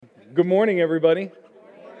Good morning, everybody.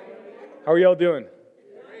 How are y'all doing?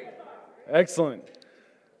 Excellent.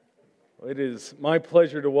 It is my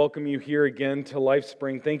pleasure to welcome you here again to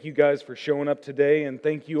LifeSpring. Thank you guys for showing up today, and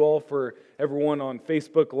thank you all for everyone on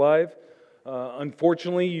Facebook Live.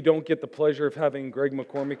 Unfortunately, you don't get the pleasure of having Greg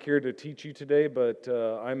McCormick here to teach you today, but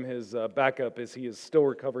I'm his backup as he is still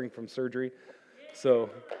recovering from surgery. So,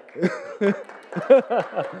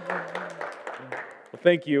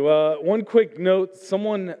 thank you. One quick note,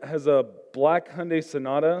 someone has a black Hyundai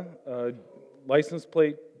Sonata, license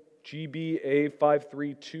plate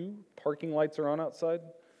GBA532. Parking lights are on outside.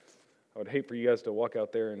 I would hate for you guys to walk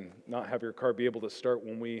out there and not have your car be able to start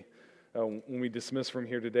when we dismiss from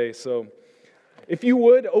here today. So if you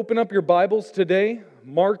would, open up your Bibles today.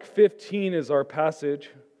 Mark 15 is our passage.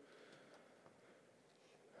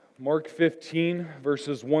 Mark 15,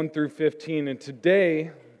 verses 1 through 15. And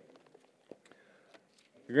today,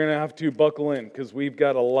 you're going to have to buckle in because we've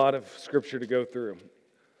got a lot of scripture to go through.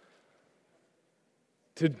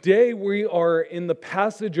 Today we are in the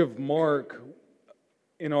passage of Mark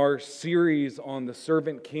in our series on the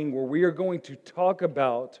servant king, where we are going to talk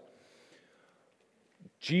about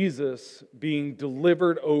Jesus being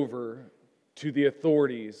delivered over to the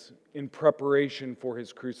authorities in preparation for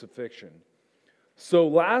his crucifixion.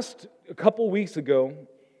 So a couple weeks ago,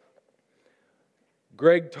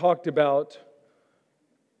 Greg talked about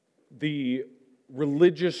the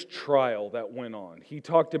religious trial that went on. He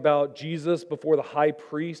talked about Jesus before the high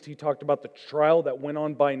priest. He talked about the trial that went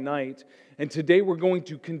on by night. And today we're going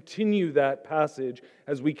to continue that passage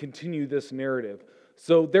as we continue this narrative.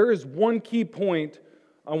 So there is one key point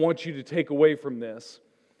I want you to take away from this.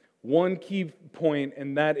 One key point,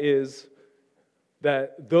 and that is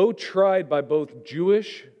that though tried by both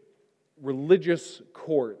Jewish religious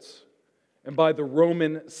courts and by the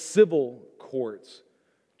Roman civil courts,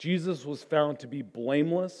 Jesus was found to be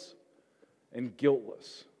blameless and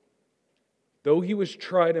guiltless. Though he was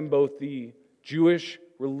tried in both the Jewish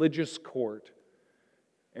religious court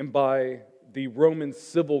and by the Roman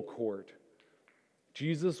civil court,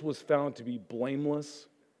 Jesus was found to be blameless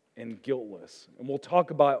and guiltless. And we'll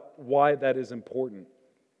talk about why that is important.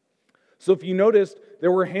 So if you noticed,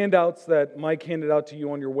 there were handouts that Mike handed out to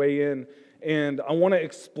you on your way in, and I want to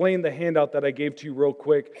explain the handout that I gave to you real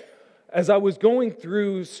quick. As I was going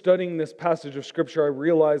through studying this passage of Scripture, I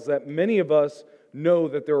realized that many of us know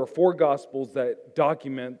that there are 4 Gospels that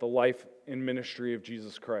document the life and ministry of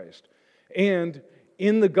Jesus Christ. And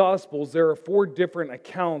in the Gospels, there are 4 different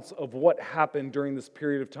accounts of what happened during this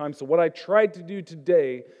period of time. So what I tried to do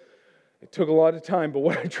today, it took a lot of time, but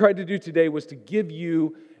what I tried to do today was to give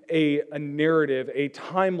you a narrative, a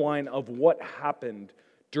timeline of what happened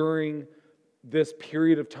during this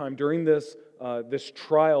period of time, during this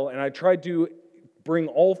trial, and I tried to bring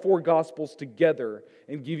all 4 Gospels together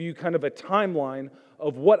and give you kind of a timeline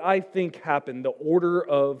of what I think happened, the order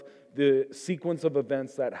of the sequence of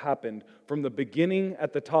events that happened from the beginning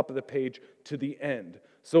at the top of the page to the end.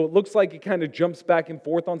 So it looks like it kind of jumps back and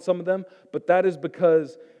forth on some of them, but that is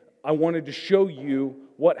because I wanted to show you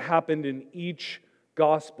what happened in each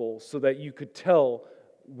Gospel so that you could tell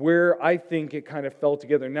where I think it kind of fell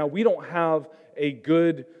together. Now, we don't have a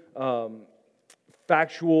good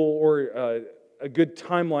factual or a good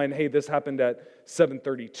timeline. Hey, this happened at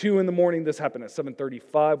 7:32 in the morning. This happened at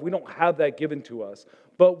 7:35. We don't have that given to us.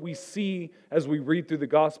 But we see, as we read through the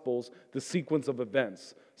Gospels, the sequence of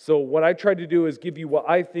events. So what I tried to do is give you what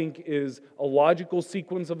I think is a logical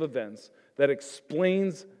sequence of events that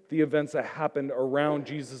explains the events that happened around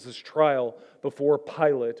Jesus' trial before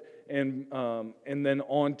Pilate and then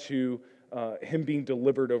on to him being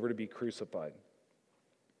delivered over to be crucified.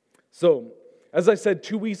 So, as I said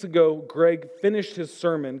 2 weeks ago, Greg finished his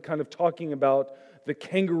sermon kind of talking about the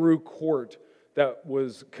kangaroo court that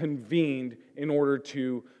was convened in order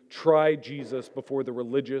to try Jesus before the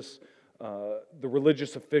religious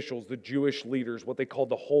officials, the Jewish leaders, what they called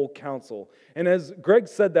the whole council. And as Greg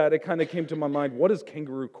said that, it kind of came to my mind, what does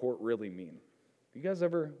kangaroo court really mean? You guys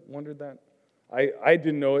ever wondered that? I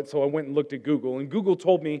didn't know it, so I went and looked at Google. And Google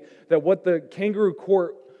told me that what the kangaroo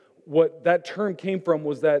court, what that term came from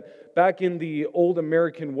was that back in the old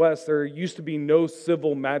American West, there used to be no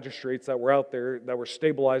civil magistrates that were out there that were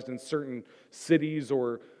stabilized in certain cities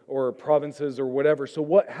or provinces or whatever. So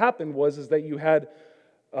what happened was that you had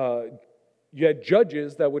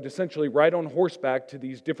judges that would essentially ride on horseback to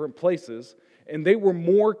these different places, and they were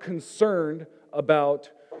more concerned about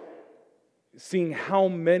seeing how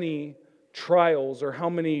many trials or how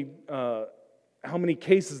many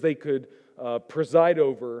cases they could preside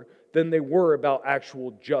over than they were about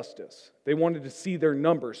actual justice. They wanted to see their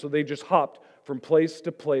numbers, so they just hopped from place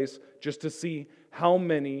to place just to see how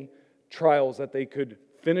many trials that they could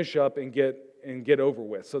finish up and get over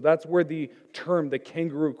with. So that's where the term, the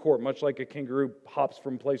kangaroo court, much like a kangaroo hops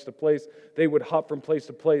from place to place, they would hop from place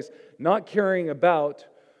to place, not caring about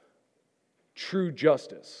true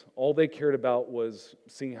justice. All they cared about was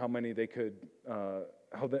seeing how many they could,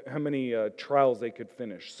 how many trials they could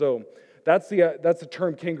finish. So that's the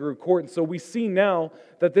term kangaroo court. And so we see now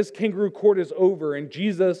that this kangaroo court is over, and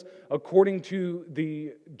Jesus, according to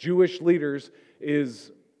the Jewish leaders,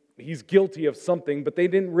 he's guilty of something, but they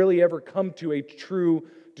didn't really ever come to a true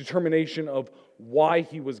determination of why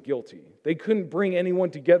he was guilty. They couldn't bring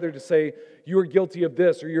anyone together to say, you're guilty of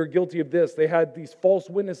this or you're guilty of this. They had these false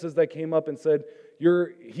witnesses that came up and said,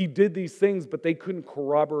 he did these things, but they couldn't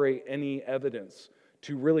corroborate any evidence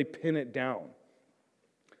to really pin it down.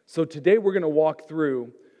 So today we're going to walk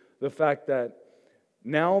through the fact that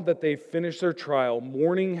now that they've finished their trial,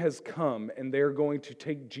 morning has come, and they're going to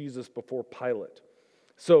take Jesus before Pilate.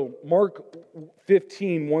 So Mark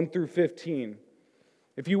 15, 1 through 15.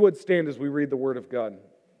 If you would stand as we read the Word of God.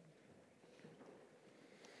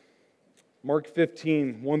 Mark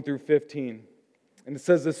 15, 1 through 15. And it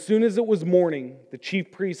says, as soon as it was morning, the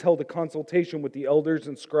chief priests held a consultation with the elders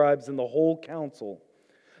and scribes and the whole council.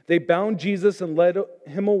 They bound Jesus and led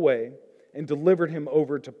him away and delivered him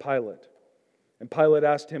over to Pilate. And Pilate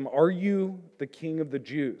asked him, are you the king of the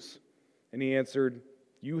Jews? And he answered,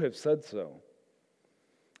 you have said so.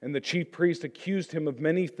 And the chief priest accused him of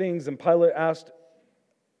many things, and Pilate asked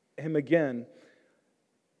him again,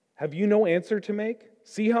 have you no answer to make?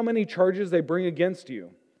 See how many charges they bring against you.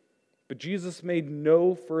 But Jesus made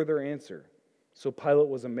no further answer, so Pilate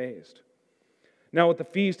was amazed. Now at the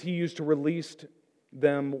feast he used to release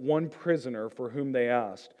them one prisoner for whom they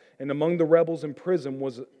asked. And among the rebels in prison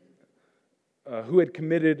was who had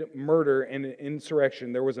committed murder and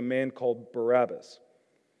insurrection, there was a man called Barabbas.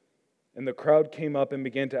 And the crowd came up and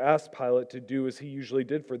began to ask Pilate to do as he usually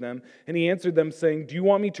did for them. And he answered them, saying, do you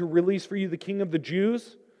want me to release for you the king of the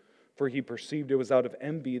Jews? For he perceived it was out of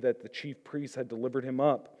envy that the chief priests had delivered him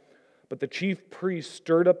up. But the chief priests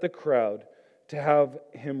stirred up the crowd to have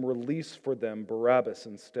him release for them Barabbas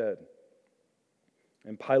instead.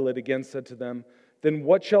 And Pilate again said to them, then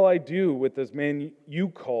what shall I do with this man you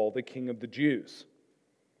call the king of the Jews?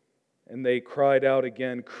 And they cried out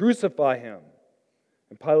again, crucify him.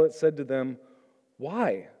 And Pilate said to them,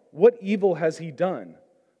 why? What evil has he done?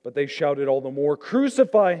 But they shouted all the more,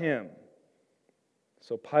 crucify him.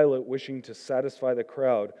 So Pilate, wishing to satisfy the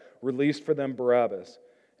crowd, released for them Barabbas,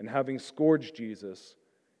 and having scourged Jesus,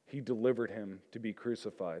 he delivered him to be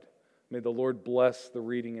crucified. May the Lord bless the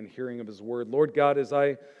reading and hearing of his word. Lord God, as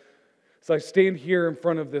I stand here in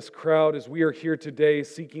front of this crowd, as we are here today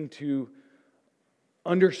seeking to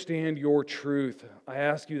understand your truth, I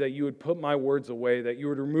ask you that you would put my words away, that you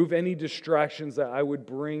would remove any distractions that I would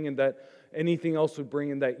bring and that anything else would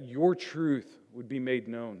bring, and that your truth would be made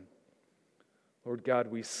known. Lord God,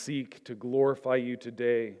 we seek to glorify you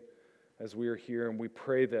today as we are here, and we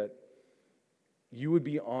pray that you would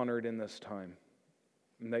be honored in this time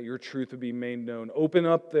and that your truth would be made known. Open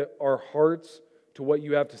up our hearts to what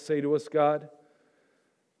you have to say to us, God,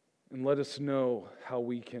 and let us know how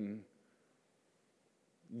we can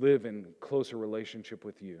live in closer relationship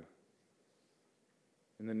with you.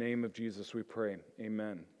 In the name of Jesus we pray.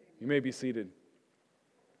 Amen. You may be seated.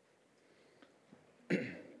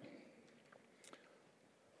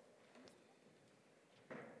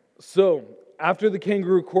 So, after the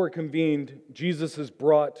kangaroo court convened, Jesus is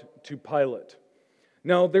brought to Pilate.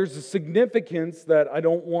 Now, there's a significance that I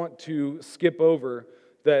don't want to skip over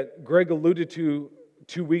that Greg alluded to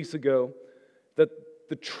 2 weeks ago, that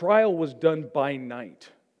the trial was done by night.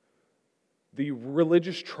 The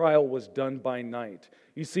religious trial was done by night.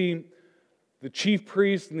 You see, the chief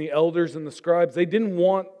priests and the elders and the scribes, they didn't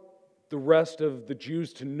want the rest of the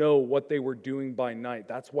Jews to know what they were doing by night.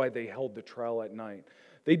 That's why they held the trial at night.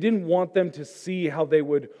 They didn't want them to see how they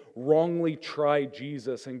would wrongly try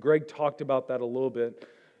Jesus, and Greg talked about that a little bit.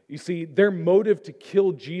 You see, their motive to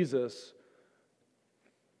kill Jesus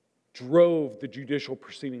drove the judicial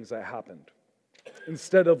proceedings that happened.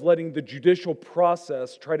 Instead of letting the judicial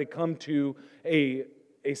process try to come to a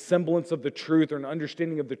semblance of the truth or an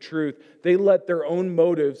understanding of the truth, they let their own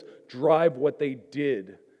motives drive what they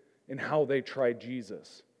did and how they tried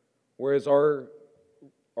Jesus. Whereas our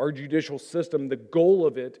judicial system, the goal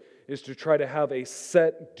of it is to try to have a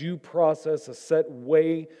set due process, a set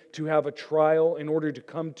way to have a trial in order to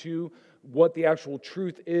come to what the actual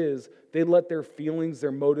truth is. They let their feelings,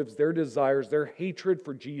 their motives, their desires, their hatred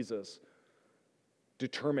for Jesus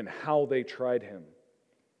determine how they tried him.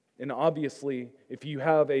 And obviously, if you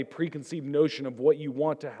have a preconceived notion of what you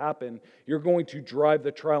want to happen, you're going to drive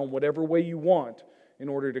the trial in whatever way you want in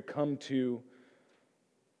order to come to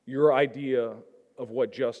your idea of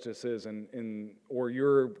what justice is or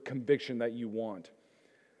your conviction that you want.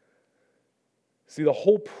 See, the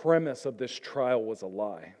whole premise of this trial was a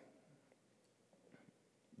lie.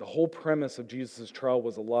 The whole premise of Jesus' trial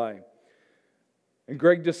was a lie. And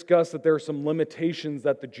Greg discussed that there are some limitations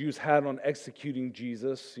that the Jews had on executing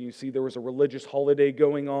Jesus. You see, there was a religious holiday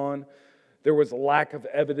going on. There was a lack of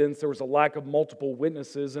evidence. There was a lack of multiple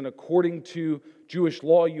witnesses. And according to Jewish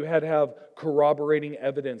law, you had to have corroborating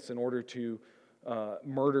evidence in order to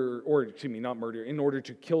in order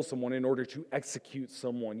to kill someone, in order to execute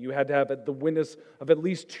someone. You had to have the witness of at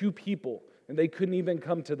least two people, and they couldn't even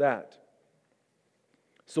come to that.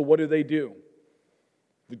 So what do?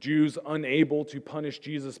 The Jews, unable to punish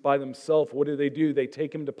Jesus by themselves, what do? They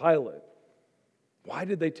take him to Pilate. Why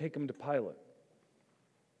did they take him to Pilate?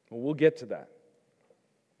 Well, we'll get to that.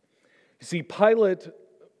 You see, Pilate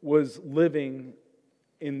was living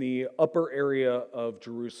in the upper area of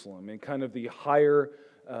Jerusalem, in kind of the higher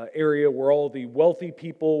area where all the wealthy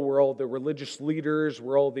people, where all the religious leaders,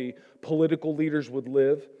 where all the political leaders would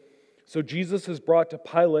live. So Jesus is brought to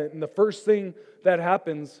Pilate, and the first thing that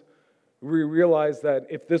happens, we realize that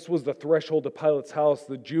if this was the threshold of Pilate's house,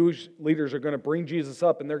 the Jewish leaders are going to bring Jesus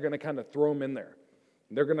up and they're going to kind of throw him in there.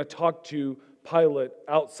 They're going to talk to Pilate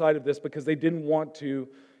outside of this because they didn't want to,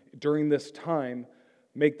 during this time,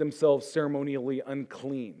 make themselves ceremonially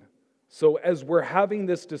unclean. So as we're having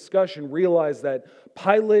this discussion, realize that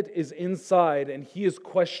Pilate is inside and he is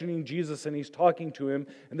questioning Jesus and he's talking to him,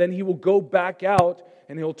 and then he will go back out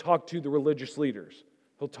and he'll talk to the religious leaders.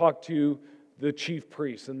 He'll talk to the chief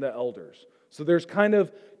priests and the elders. So there's kind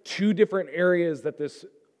of two different areas that this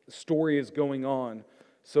story is going on.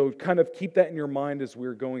 So kind of keep that in your mind as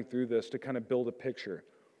we're going through this to kind of build a picture.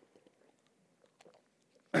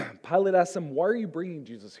 Pilate asks him, "Why are you bringing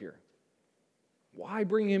Jesus here? Why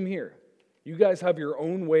bring him here? You guys have your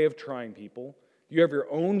own way of trying people. You have your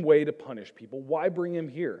own way to punish people. Why bring him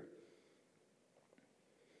here?"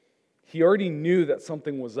 He already knew that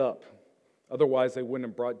something was up. Otherwise, they wouldn't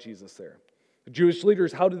have brought Jesus there. The Jewish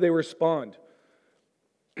leaders, how did they respond?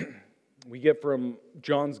 We get from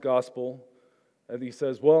John's gospel that he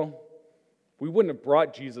says, well, we wouldn't have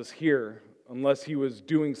brought Jesus here unless he was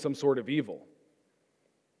doing some sort of evil.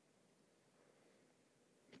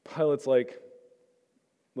 Pilate's like,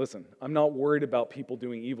 listen, I'm not worried about people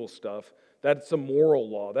doing evil stuff. That's a moral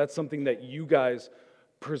law. That's something that you guys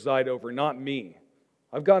preside over, not me.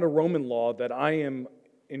 I've got a Roman law that I am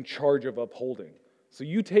in charge of upholding. So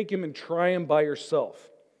you take him and try him by yourself.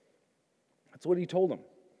 That's what he told him.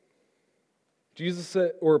 Jesus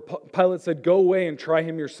said, or Pilate said, go away and try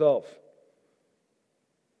him yourself.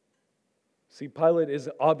 See, Pilate is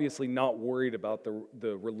obviously not worried about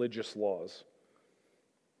the religious laws,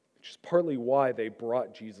 which is partly why they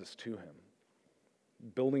brought Jesus to him.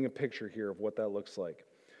 Building a picture here of what that looks like.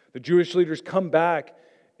 The Jewish leaders come back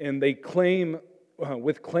and they claim,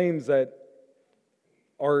 with claims that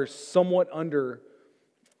are somewhat under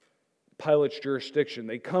Pilate's jurisdiction.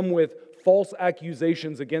 They come with false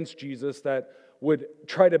accusations against Jesus that would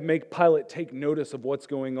try to make Pilate take notice of what's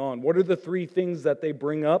going on. What are the three things that they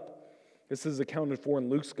bring up? This is accounted for in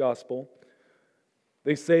Luke's gospel.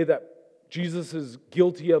 They say that Jesus is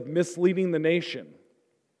guilty of misleading the nation.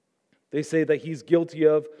 They say that he's guilty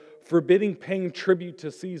of forbidding paying tribute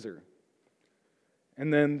to Caesar.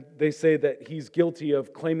 And then they say that he's guilty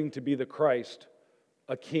of claiming to be the Christ,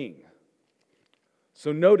 a king.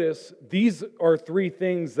 So notice, these are three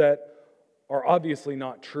things that are obviously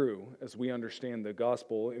not true as we understand the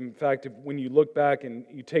gospel. In fact, when you look back and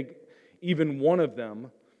you take even one of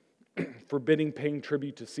them, forbidding paying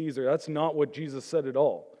tribute to Caesar, that's not what Jesus said at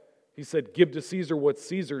all. He said, give to Caesar what's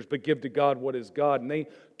Caesar's, but give to God what is God. And they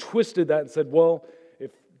twisted that and said, well,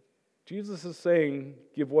 if Jesus is saying,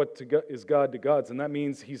 give what is God to God's, and that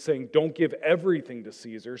means he's saying, don't give everything to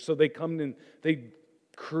Caesar. So they come and they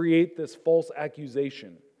create this false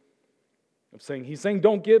accusation of saying, he's saying,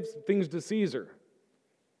 don't give things to Caesar.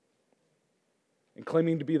 And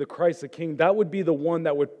claiming to be the Christ, the king, that would be the one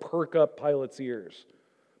that would perk up Pilate's ears.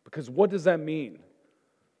 Because what does that mean?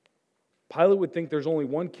 Pilate would think there's only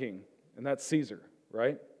one king, and that's Caesar,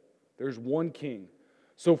 right? There's one king.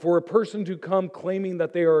 So for a person to come claiming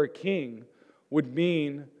that they are a king would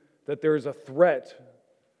mean that there is a threat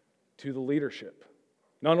to the leadership.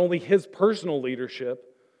 Not only his personal leadership,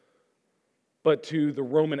 but to the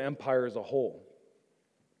Roman Empire as a whole.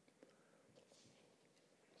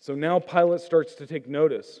 So now Pilate starts to take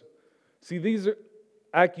notice. See,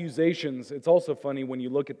 accusations, it's also funny when you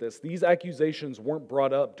look at this, these accusations weren't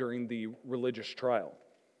brought up during the religious trial.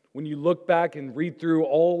 When you look back and read through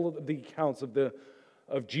all of the accounts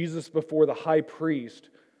of Jesus before the high priest,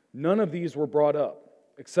 none of these were brought up,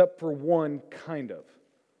 except for one, kind of.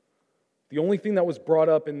 The only thing that was brought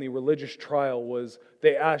up in the religious trial was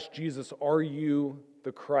they asked Jesus, "Are you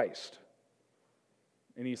the Christ?"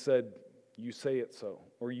 And he said, "You say it so,"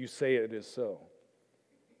 or "You say it is so."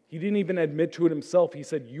 He didn't even admit to it himself. He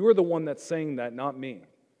said, "You're the one that's saying that, not me."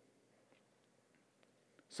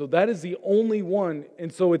 So that is the only one,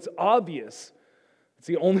 and so it's obvious. It's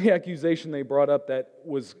the only accusation they brought up that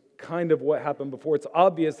was kind of what happened before. It's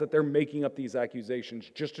obvious that they're making up these accusations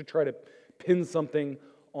just to try to pin something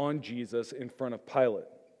on Jesus in front of Pilate.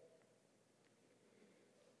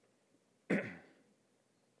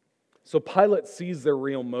 So Pilate sees their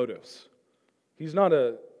real motives. He's not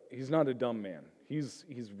a dumb man. He's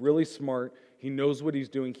really smart. He knows what he's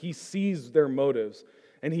doing. He sees their motives,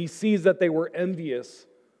 and he sees that they were envious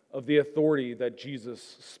of the authority that Jesus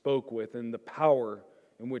spoke with and the power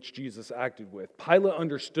in which Jesus acted with. Pilate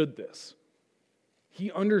understood this.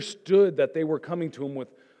 He understood that they were coming to him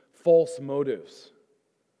with false motives.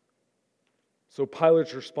 So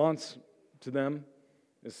Pilate's response to them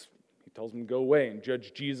is, he tells them to go away and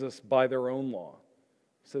judge Jesus by their own law.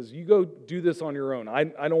 He says, "You go do this on your own. I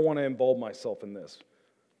don't want to involve myself in this."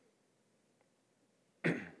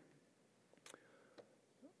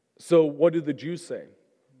 So what do the Jews say?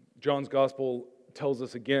 John's gospel tells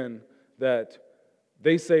us again that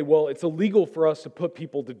they say, well, it's illegal for us to put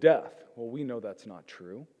people to death. Well, we know that's not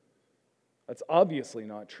true. That's obviously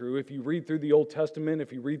not true. If you read through the Old Testament,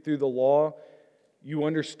 if you read through the law, you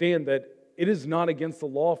understand that it is not against the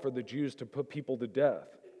law for the Jews to put people to death.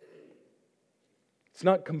 It's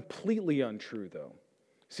not completely untrue, though.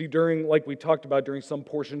 See, like we talked about, during some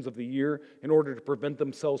portions of the year, in order to prevent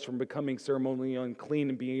themselves from becoming ceremonially unclean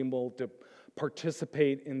and being able to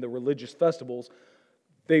participate in the religious festivals,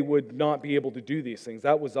 they would not be able to do these things.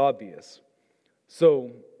 That was obvious.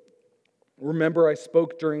 So, remember I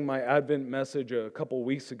spoke during my Advent message a couple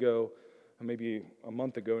weeks ago, maybe a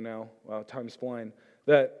month ago now, wow, time's flying,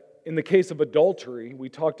 that in the case of adultery, we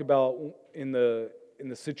talked about in the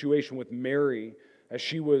situation with Mary, as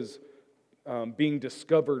she was being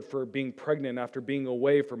discovered for being pregnant after being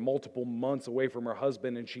away for multiple months away from her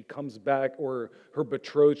husband, and she comes back, or her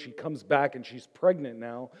betrothed, she comes back and she's pregnant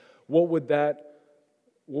now. What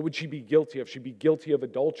would she be guilty of? She'd be guilty of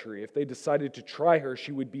adultery. If they decided to try her,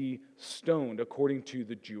 she would be stoned according to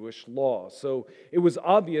the Jewish law. So it was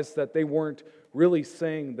obvious that they weren't really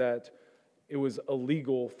saying that it was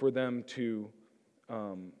illegal for them to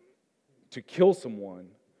kill someone.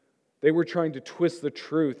 They were trying to twist the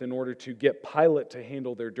truth in order to get Pilate to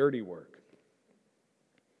handle their dirty work.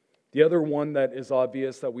 The other one that is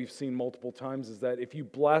obvious that we've seen multiple times is that if you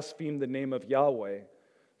blaspheme the name of Yahweh,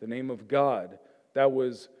 the name of God, that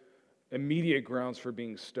was immediate grounds for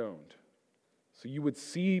being stoned. So you would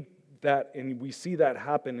see that, and we see that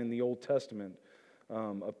happen in the Old Testament,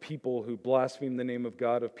 of people who blasphemed the name of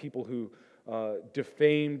God, of people who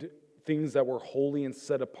defamed things that were holy and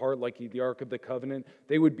set apart, like the Ark of the Covenant.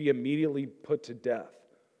 They would be immediately put to death,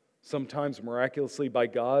 sometimes miraculously by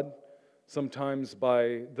God, sometimes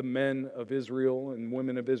by the men of Israel and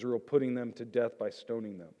women of Israel putting them to death by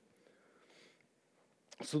stoning them.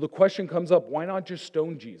 So the question comes up, why not just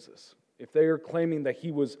stone Jesus? If they are claiming that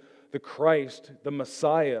he was the Christ, the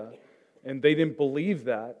Messiah, and they didn't believe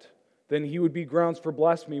that, then he would be grounds for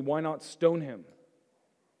blasphemy. Why not stone him?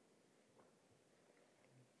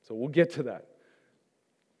 So we'll get to that.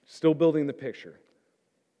 Still building the picture.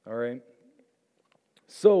 All right?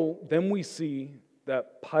 So then we see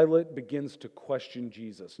that Pilate begins to question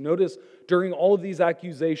Jesus. Notice during all of these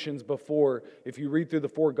accusations before, if you read through the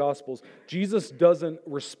four Gospels, Jesus doesn't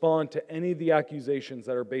respond to any of the accusations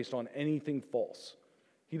that are based on anything false.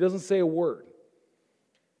 He doesn't say a word.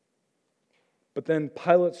 But then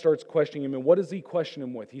Pilate starts questioning him, and what does he question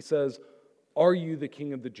him with? He says, "Are you the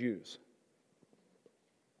king of the Jews?"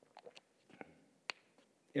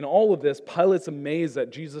 In all of this, Pilate's amazed that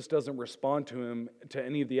Jesus doesn't respond to him to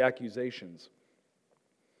any of the accusations.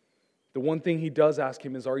 The one thing he does ask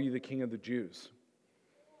him is, "Are you the king of the Jews?"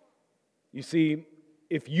 You see,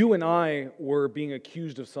 if you and I were being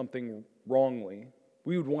accused of something wrongly,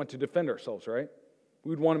 we would want to defend ourselves, right? We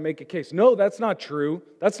would want to make a case. No, that's not true.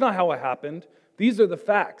 That's not how it happened. These are the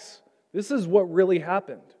facts. This is what really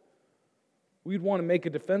happened. We'd want to make a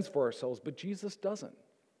defense for ourselves, but Jesus doesn't.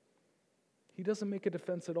 He doesn't make a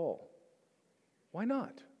defense at all. Why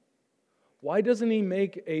not? Why doesn't he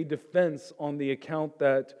make a defense on the account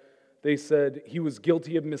that they said he was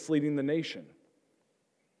guilty of misleading the nation?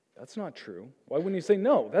 That's not true. Why wouldn't he say,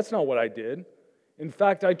 no, that's not what I did? In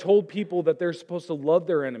fact, I told people that they're supposed to love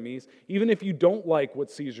their enemies. Even if you don't like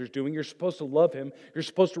what Caesar's doing, you're supposed to love him. You're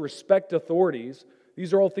supposed to respect authorities.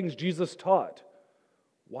 These are all things Jesus taught.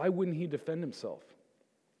 Why wouldn't he defend himself?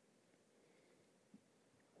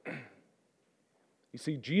 You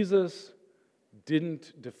see, Jesus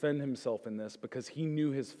didn't defend himself in this because he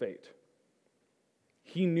knew his fate.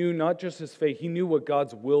 He knew not just his fate, he knew what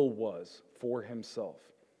God's will was for himself.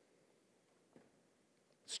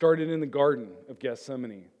 It started in the Garden of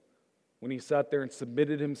Gethsemane when he sat there and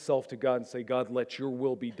submitted himself to God and said, God, let your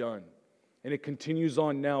will be done. And it continues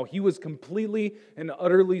on now. He was completely and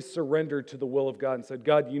utterly surrendered to the will of God and said,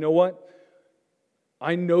 God, you know what?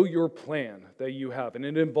 I know your plan that you have, and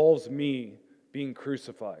it involves me being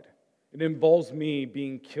crucified. It involves me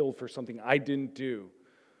being killed for something I didn't do.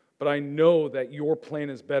 But I know that your plan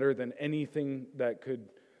is better than anything that could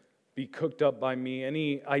be cooked up by me,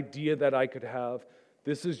 any idea that I could have.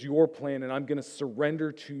 This is your plan, and I'm going to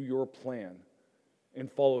surrender to your plan and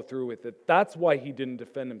follow through with it. That's why he didn't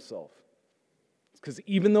defend himself. It's because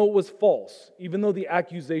even though it was false, even though the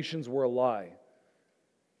accusations were a lie,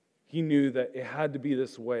 he knew that it had to be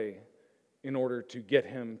this way in order to get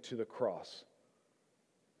him to the cross.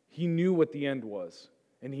 He knew what the end was,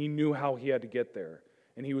 and he knew how he had to get there.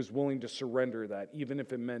 And he was willing to surrender that, even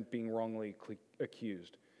if it meant being wrongly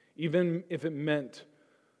accused. Even if it meant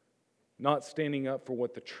not standing up for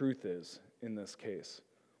what the truth is in this case.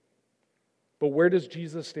 But where does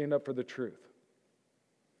Jesus stand up for the truth?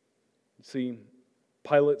 See,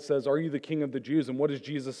 Pilate says, are you the king of the Jews? And what does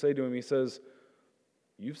Jesus say to him? He says,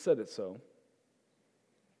 you've said it so.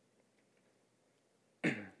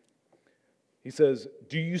 He says,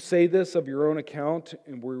 do you say this of your own account?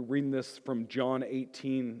 And we're reading this from John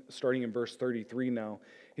 18, starting in verse 33 now.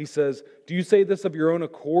 He says, do you say this of your own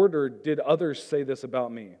accord, or did others say this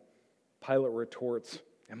about me? Pilate retorts,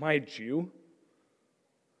 am I a Jew?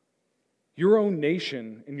 Your own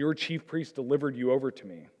nation and your chief priest delivered you over to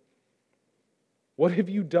me. What have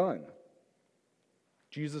you done?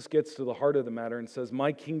 Jesus gets to the heart of the matter and says,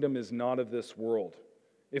 my kingdom is not of this world.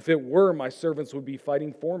 If it were, my servants would be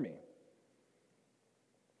fighting for me.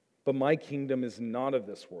 But my kingdom is not of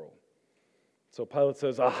this world. So Pilate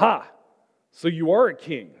says, aha, so you are a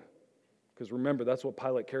king. Because remember, that's what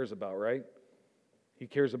Pilate cares about, right? He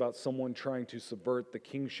cares about someone trying to subvert the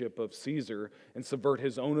kingship of Caesar and subvert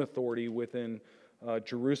his own authority within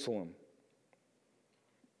Jerusalem.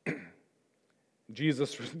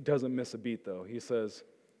 Jesus doesn't miss a beat, though. He says,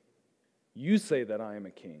 you say that I am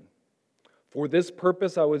a king. For this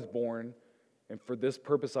purpose I was born, and for this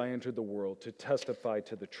purpose I entered the world, to testify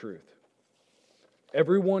to the truth.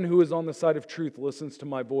 Everyone who is on the side of truth listens to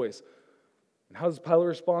my voice. And how does Pilate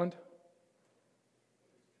respond?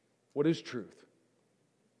 What is truth?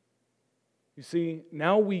 You see,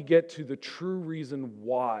 now we get to the true reason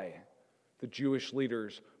why the Jewish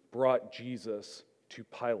leaders brought Jesus to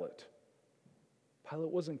Pilate.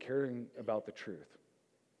 Pilate wasn't caring about the truth.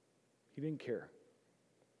 He didn't care.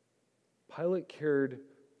 Pilate cared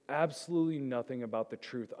absolutely nothing about the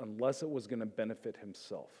truth unless it was going to benefit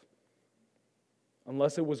himself,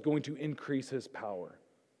 unless it was going to increase his power,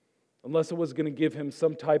 unless it was going to give him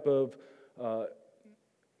some type of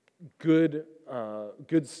good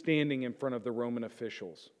standing in front of the Roman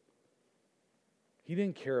officials. He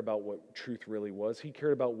didn't care about what truth really was. He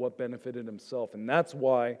cared about what benefited himself. And that's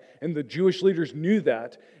why, and the Jewish leaders knew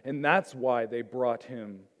that, and that's why they brought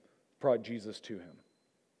Jesus to him.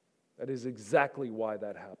 That is exactly why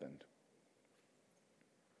that happened.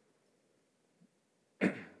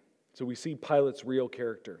 So we see Pilate's real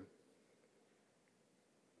character.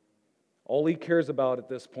 All he cares about at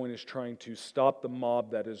this point is trying to stop the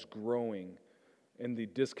mob that is growing and the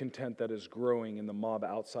discontent that is growing in the mob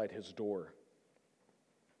outside his door.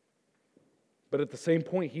 But at the same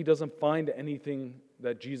point, he doesn't find anything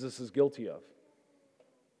that Jesus is guilty of.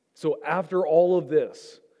 So after all of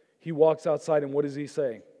this, he walks outside, and what does he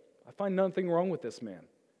say? I find nothing wrong with this man.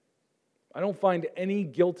 I don't find any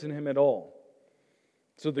guilt in him at all.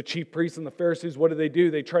 So the chief priests and the Pharisees, what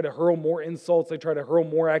do? They try to hurl more insults. They try to hurl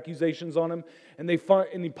more accusations on him. And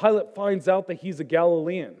Pilate finds out that he's a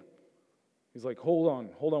Galilean. He's like, hold on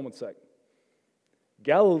 1 sec.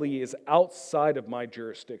 Galilee is outside of my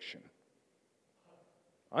jurisdiction.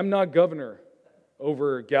 I'm not governor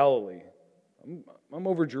over Galilee. I'm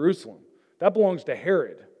over Jerusalem. That belongs to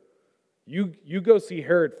Herod. You go see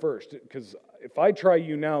Herod first, because if I try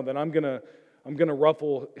you now, then I'm gonna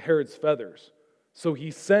ruffle Herod's feathers. So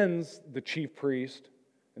he sends the chief priest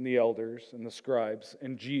and the elders and the scribes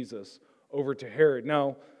and Jesus over to Herod.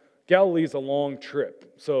 Now, Galilee's a long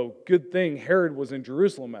trip, so good thing Herod was in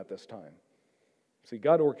Jerusalem at this time. See,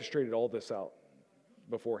 God orchestrated all this out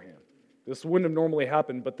beforehand. This wouldn't have normally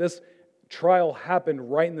happened, but this trial happened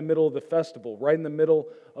right in the middle of the festival, right in the middle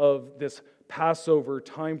of this Passover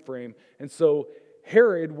time frame. And so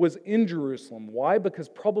Herod was in Jerusalem. Why? Because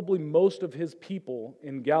probably most of his people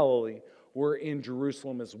in Galilee were in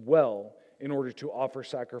Jerusalem as well in order to offer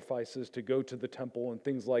sacrifices, to go to the temple and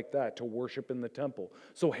things like that, to worship in the temple.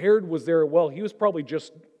 So Herod was there. Well, he was probably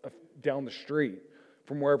just down the street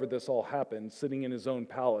from wherever this all happened, sitting in his own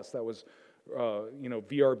palace. That was,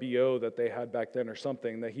 VRBO that they had back then or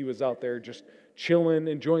something, that he was out there just chilling,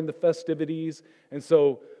 enjoying the festivities. And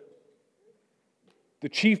so the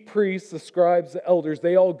chief priests, the scribes, the elders,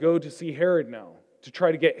 they all go to see Herod now to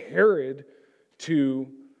try to get Herod to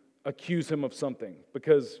accuse him of something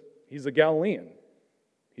because he's a Galilean.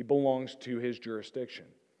 He belongs to his jurisdiction.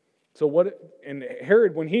 And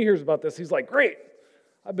Herod, when he hears about this, he's like, great,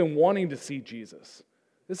 I've been wanting to see Jesus.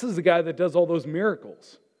 This is the guy that does all those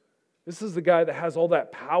miracles. This is the guy that has all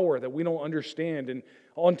that power that we don't understand. And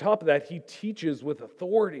on top of that, he teaches with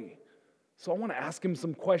authority. So I want to ask him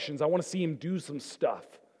some questions. I want to see him do some stuff.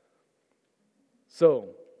 So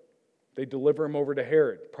they deliver him over to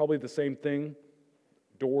Herod. Probably the same thing.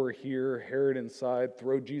 Door here, Herod inside,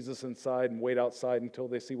 throw Jesus inside and wait outside until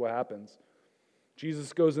they see what happens.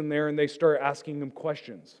 Jesus goes in there and they start asking him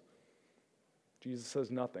questions. Jesus says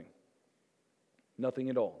nothing. Nothing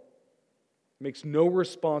at all. Makes no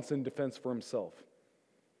response in defense for himself.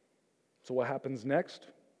 So what happens next?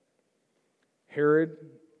 Herod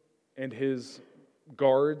and his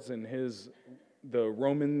guards and the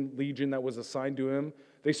Roman legion that was assigned to him,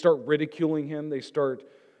 they start ridiculing him, they start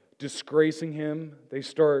disgracing him,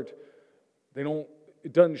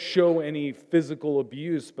 it doesn't show any physical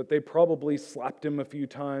abuse, but they probably slapped him a few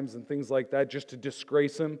times and things like that just to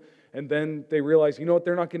disgrace him. And then they realize, you know what,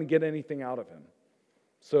 they're not going to get anything out of him.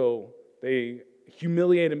 So they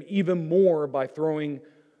humiliate him even more by throwing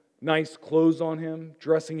nice clothes on him,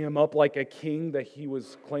 dressing him up like a king that he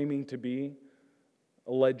was claiming to be,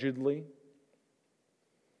 allegedly.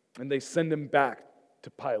 And they send him back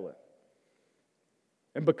to Pilate.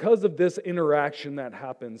 And because of this interaction that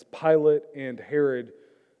happens, Pilate and Herod,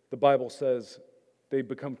 the Bible says, they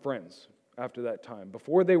become friends after that time.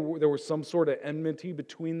 Before there was some sort of enmity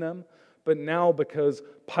between them, but now because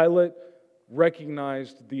Pilate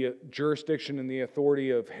recognized the jurisdiction and the authority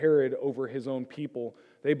of Herod over his own people,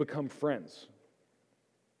 they become friends.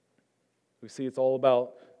 We see it's all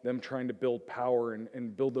about them trying to build power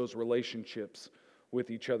and build those relationships with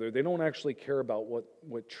each other. They don't actually care about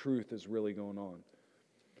what truth is really going on.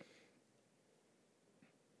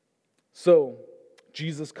 So,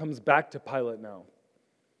 Jesus comes back to Pilate now.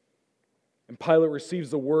 And Pilate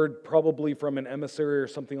receives the word, probably from an emissary or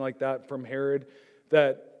something like that from Herod,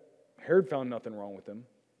 that Herod found nothing wrong with him.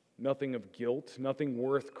 Nothing of guilt, nothing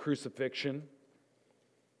worth crucifixion.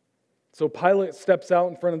 So Pilate steps out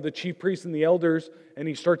in front of the chief priests and the elders, and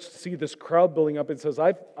he starts to see this crowd building up and says,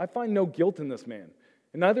 I find no guilt in this man.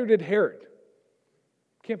 And neither did Herod.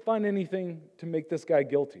 Can't find anything to make this guy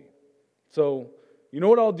guilty. So, you know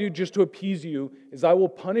what I'll do just to appease you is I will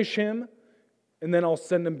punish him and then I'll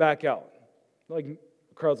send him back out. Like,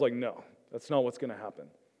 the crowd's like, no, that's not what's going to happen.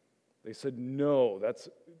 They said, no,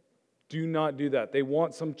 do not do that. They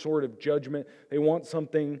want some sort of judgment. They want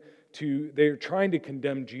they're trying to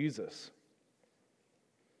condemn Jesus.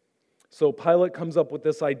 So Pilate comes up with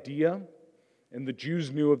this idea, and the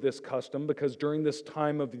Jews knew of this custom because during this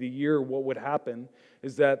time of the year, what would happen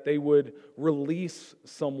is that they would release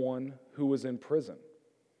someone who was in prison.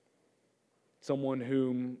 Someone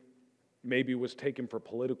who maybe was taken for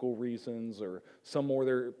political reasons or some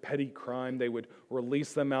other petty crime. They would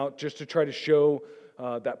release them out just to try to show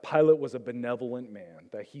that Pilate was a benevolent man,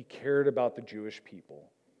 that he cared about the Jewish people.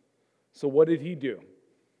 So what did he do?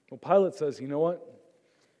 Well, Pilate says, you know what?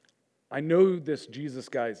 I know this Jesus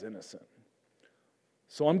guy is innocent.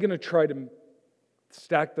 So I'm going to try to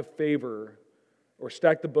stack the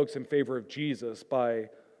books in favor of Jesus by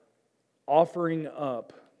offering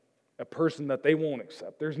up a person that they won't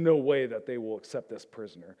accept. There's no way that they will accept this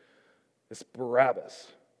prisoner, this Barabbas.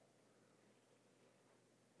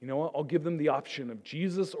 You know what? I'll give them the option of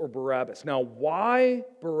Jesus or Barabbas. Now, why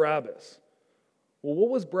Barabbas? Well, what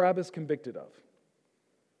was Barabbas convicted of?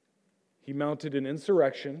 He mounted an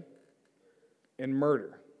insurrection and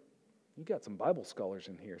murder. You got some Bible scholars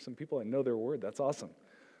in here. Some people that know their word. That's awesome.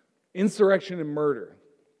 Insurrection and murder.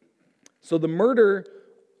 So the murder,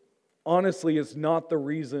 honestly, is not the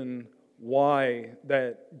reason why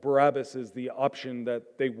that Barabbas is the option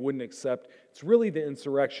that they wouldn't accept. It's really the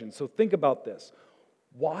insurrection. So think about this.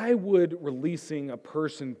 Why would releasing a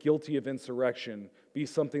person guilty of insurrection be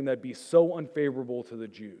something that'd be so unfavorable to the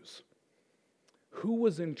Jews? Who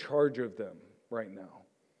was in charge of them right now?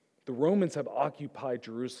 The Romans have occupied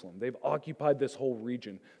Jerusalem. They've occupied this whole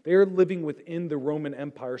region. They are living within the Roman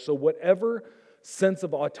Empire. So whatever sense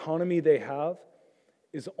of autonomy they have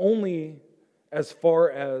is only as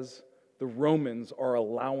far as the Romans are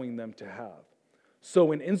allowing them to have.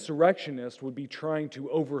 So an insurrectionist would be trying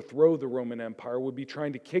to overthrow the Roman Empire, would be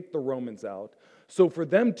trying to kick the Romans out. So for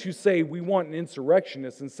them to say, we want an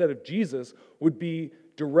insurrectionist instead of Jesus, would be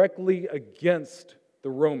directly against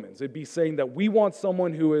the Romans. It'd be saying that we want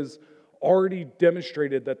someone who has already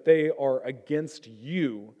demonstrated that they are against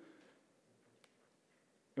you,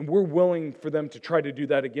 and we're willing for them to try to do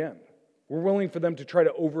that again. We're willing for them to try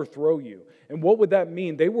to overthrow you. And what would that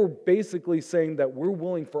mean? They were basically saying that we're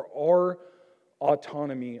willing for our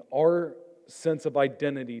autonomy, our sense of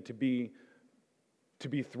identity to be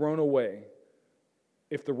thrown away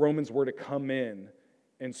if the Romans were to come in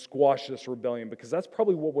and squash this rebellion, because that's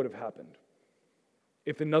probably what would have happened.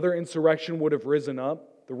 If another insurrection would have risen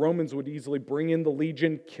up, the Romans would easily bring in the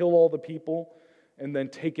legion, kill all the people, and then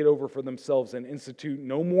take it over for themselves and institute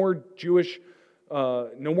no more Jewish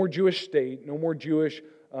state, no more Jewish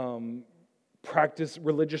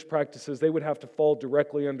religious practices. They would have to fall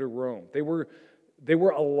directly under Rome. They were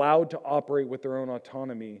allowed to operate with their own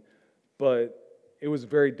autonomy, but it was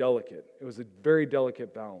very delicate. It was a very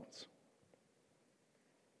delicate balance.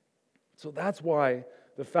 So that's why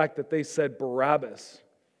the fact that they said Barabbas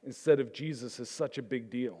instead of Jesus is such a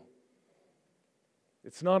big deal.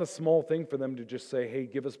 It's not a small thing for them to just say, hey,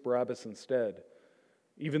 give us Barabbas instead.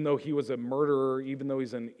 Even though he was a murderer, even though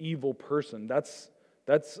he's an evil person, that's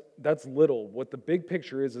little. What the big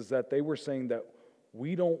picture is that they were saying that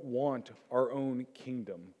we don't want our own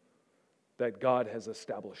kingdom that God has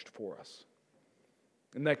established for us.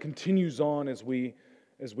 And that continues on as we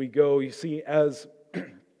go. You see, as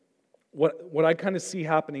what I kind of see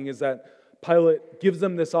happening is that Pilate gives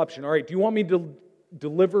them this option. All right, do you want me to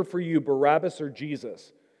deliver for you Barabbas or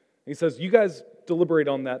Jesus? He says, you guys deliberate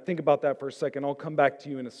on that. Think about that for a second. I'll come back to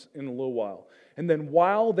you in a little while. And then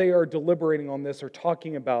while they are deliberating on this or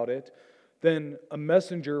talking about it, then a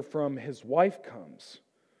messenger from his wife comes,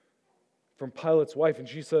 from Pilate's wife, and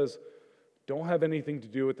she says, don't have anything to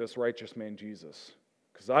do with this righteous man Jesus,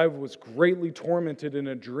 because I was greatly tormented in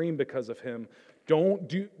a dream because of him. Don't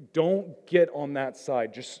get on that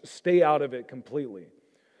side. Just stay out of it completely.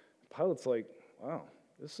 Pilate's like, wow,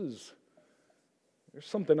 there's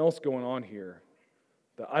something else going on here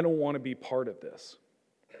that I don't want to be part of this.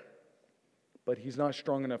 But he's not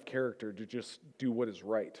strong enough character to just do what is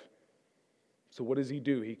right. So what does he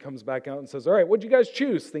do? He comes back out and says, all right, what'd you guys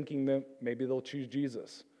choose? Thinking that maybe they'll choose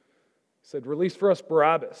Jesus. He said, release for us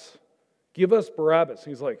Barabbas. Give us Barabbas.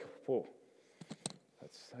 He's like, whoa,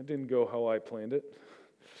 that didn't go how I planned it.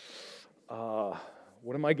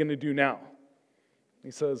 What am I going to do now?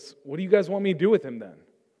 He says, what do you guys want me to do with him then?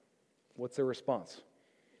 What's their response?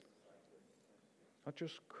 Not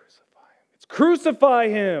just crucify him. It's crucify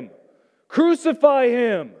him. Crucify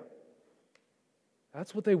him.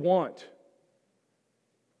 That's what they want.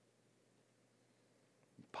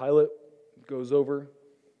 Pilate goes over,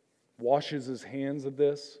 washes his hands of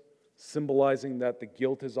this, symbolizing that the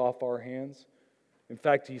guilt is off our hands. In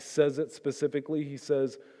fact, he says it specifically. He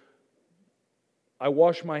says, I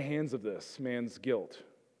wash my hands of this man's guilt,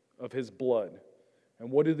 of his blood. And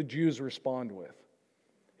what do the Jews respond with?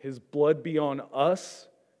 His blood be on us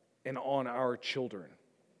and on our children.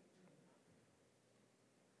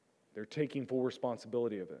 They're taking full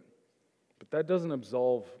responsibility of it. But that doesn't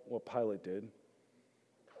absolve what Pilate did.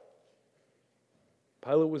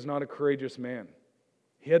 Pilate was not a courageous man.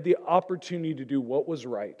 He had the opportunity to do what was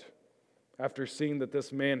right after seeing that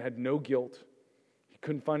this man had no guilt. He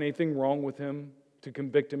couldn't find anything wrong with him to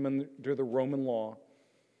convict him under the Roman law.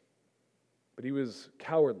 But he was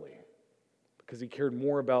cowardly because he cared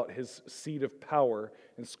more about his seat of power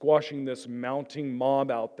and squashing this mounting mob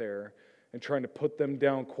out there and trying to put them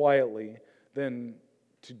down quietly than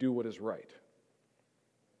to do what is right.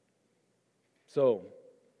 So,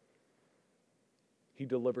 he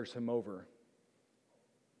delivers him over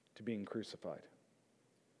to being crucified.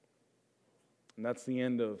 And that's the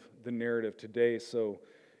end of the narrative today. So,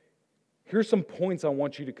 here's some points I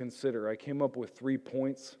want you to consider. I came up with 3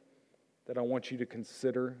 points that I want you to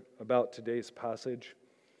consider about today's passage.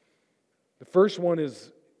 The first one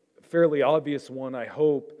is a fairly obvious one, I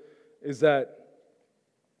hope, is that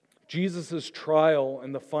Jesus' trial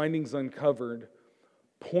and the findings uncovered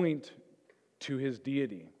point to his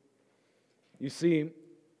deity. You see,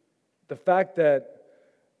 the fact that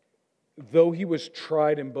though he was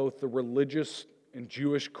tried in both the religious and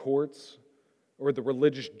Jewish courts, or the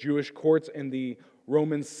religious Jewish courts and the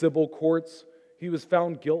Roman civil courts, he was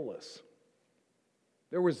found guiltless.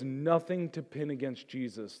 There was nothing to pin against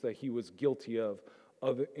Jesus that he was guilty of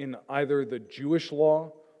in either the Jewish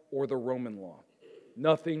law or the Roman law.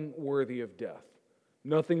 Nothing worthy of death.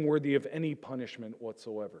 Nothing worthy of any punishment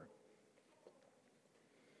whatsoever.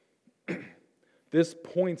 This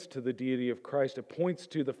points to the deity of Christ. It points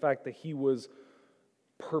to the fact that he was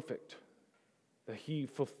perfect, that he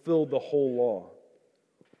fulfilled the whole law.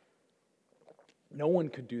 No one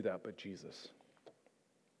could do that but Jesus.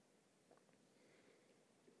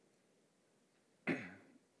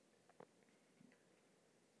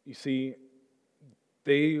 You see,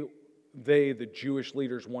 the Jewish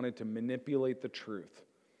leaders, wanted to manipulate the truth.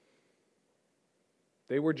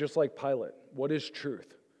 They were just like Pilate. What is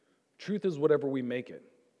truth? Truth is whatever we make it.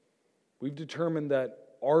 We've determined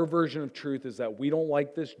that our version of truth is that we don't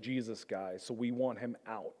like this Jesus guy, so we want him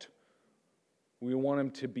out. We want him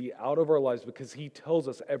to be out of our lives because he tells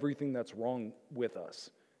us everything that's wrong with us.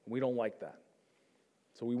 We don't like that.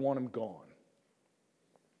 So we want him gone.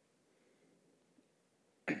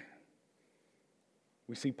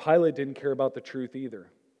 We see Pilate didn't care about the truth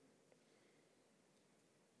either.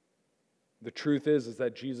 The truth is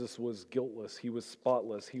that Jesus was guiltless. He was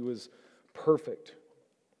spotless. He was perfect.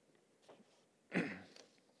 The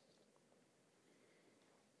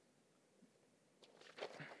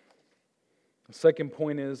second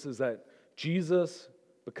point is that Jesus,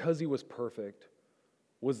 because he was perfect,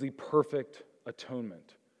 was the perfect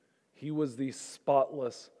atonement. He was the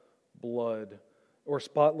spotless blood or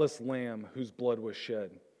spotless lamb whose blood was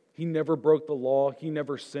shed. He never broke the law. He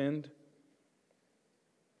never sinned.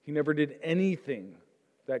 He never did anything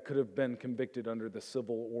that could have been convicted under the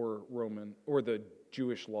civil or Roman or the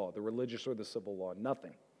Jewish law, the religious or the civil law.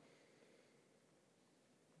 Nothing.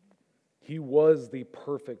 He was the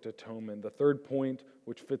perfect atonement. The third point,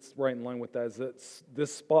 which fits right in line with that, is that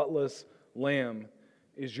this spotless lamb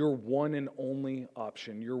is your one and only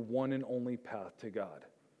option, your one and only path to God.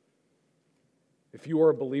 If you are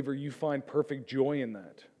a believer, you find perfect joy in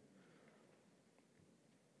that.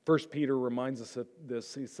 1 Peter reminds us of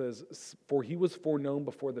this. He says, "For he was foreknown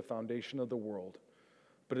before the foundation of the world,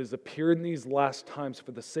 but has appeared in these last times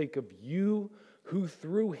for the sake of you who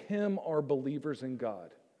through him are believers in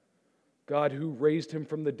God. God who raised him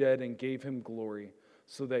from the dead and gave him glory,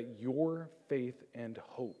 so that your faith and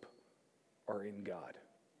hope are in God."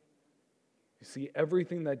 You see,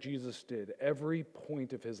 everything that Jesus did, every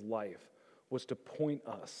point of his life, was to point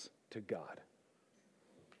us to God.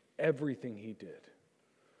 Everything he did.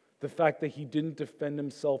 The fact that he didn't defend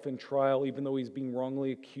himself in trial, even though he's being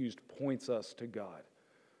wrongly accused, points us to God.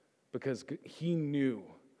 Because he knew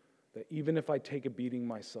that even if I take a beating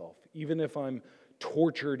myself, even if I'm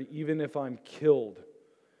tortured, even if I'm killed,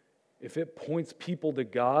 if it points people to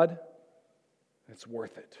God, it's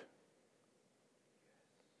worth it.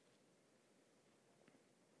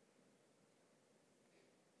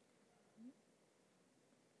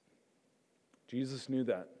 Jesus knew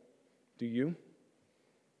that. Do you?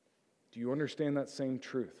 Do you understand that same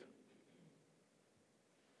truth?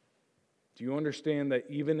 Do you understand that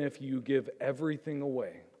even if you give everything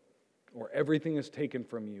away, or everything is taken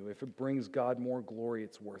from you, if it brings God more glory,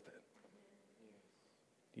 it's worth it?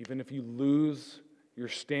 Even if you lose your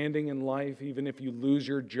standing in life, even if you lose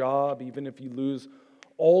your job, even if you lose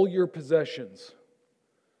all your possessions,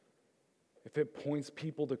 if it points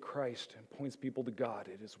people to Christ and points people to God,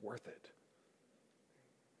 it is worth it.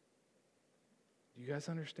 Do you guys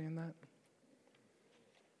understand that?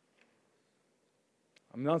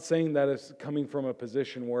 I'm not saying that it's coming from a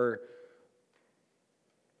position where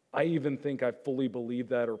I even think I fully believe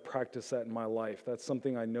that or practice that in my life. That's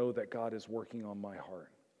something I know that God is working on my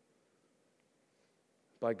heart.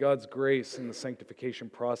 By God's grace in the sanctification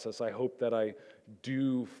process, I hope that I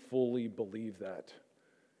do fully believe that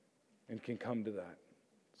and can come to that.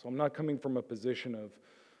 So I'm not coming from a position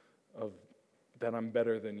of that I'm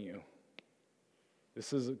better than you.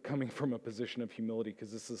 This is coming from a position of humility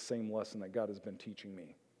because this is the same lesson that God has been teaching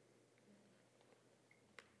me.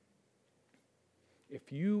 If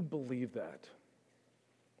you believe that,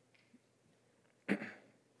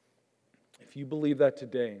 if you believe that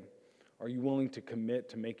today, are you willing to commit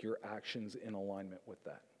to make your actions in alignment with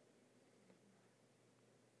that?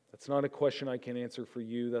 That's not a question I can answer for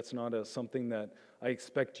you. That's not something that I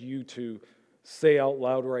expect you to say out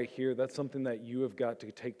loud right here. That's something that you have got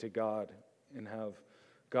to take to God and have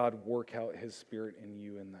God work out his Spirit in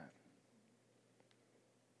you in that.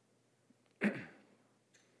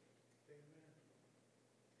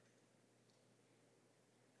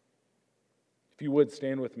 If you would,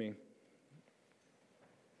 stand with me.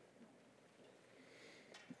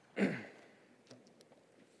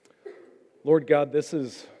 Lord God, this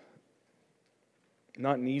is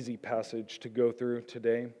not an easy passage to go through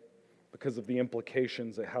today because of the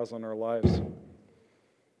implications it has on our lives.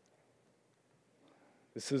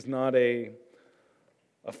 This is not a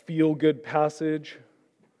feel-good passage.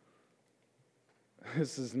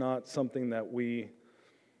 This is not something that we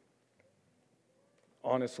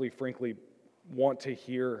honestly, frankly, want to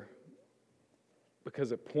hear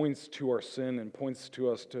because it points to our sin and points to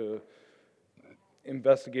us to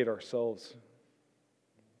investigate ourselves.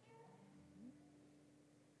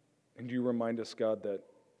 And you remind us, God, that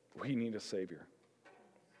we need a Savior.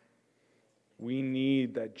 We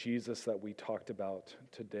need that Jesus that we talked about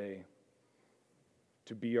today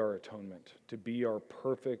to be our atonement, to be our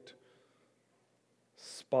perfect,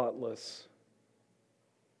 spotless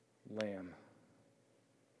Lamb.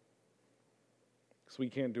 Because we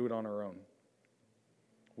can't do it on our own.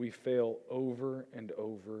 We fail over and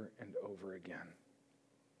over and over again.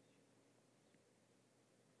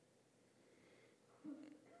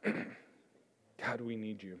 God, we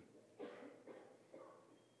need you.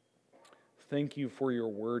 Thank you for your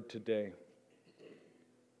word today.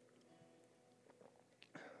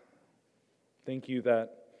 Thank you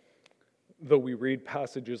that though we read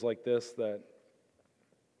passages like this that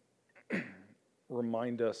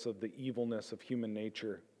remind us of the evilness of human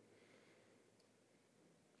nature,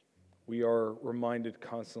 we are reminded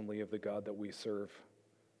constantly of the God that we serve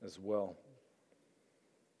as well.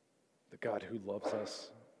 The God who loves us.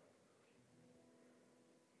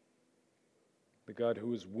 The God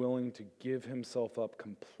who is willing to give himself up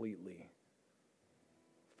completely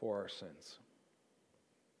for our sins.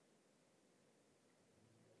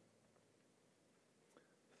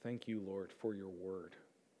 Thank you, Lord, for your word.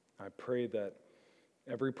 I pray that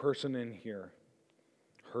every person in here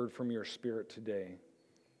heard from your Spirit today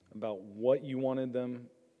about what you wanted them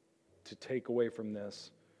to take away from this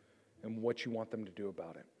and what you want them to do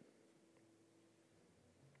about it.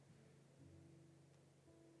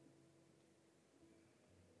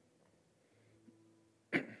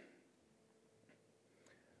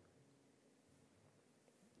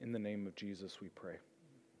 In the name of Jesus we pray.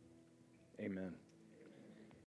 Amen.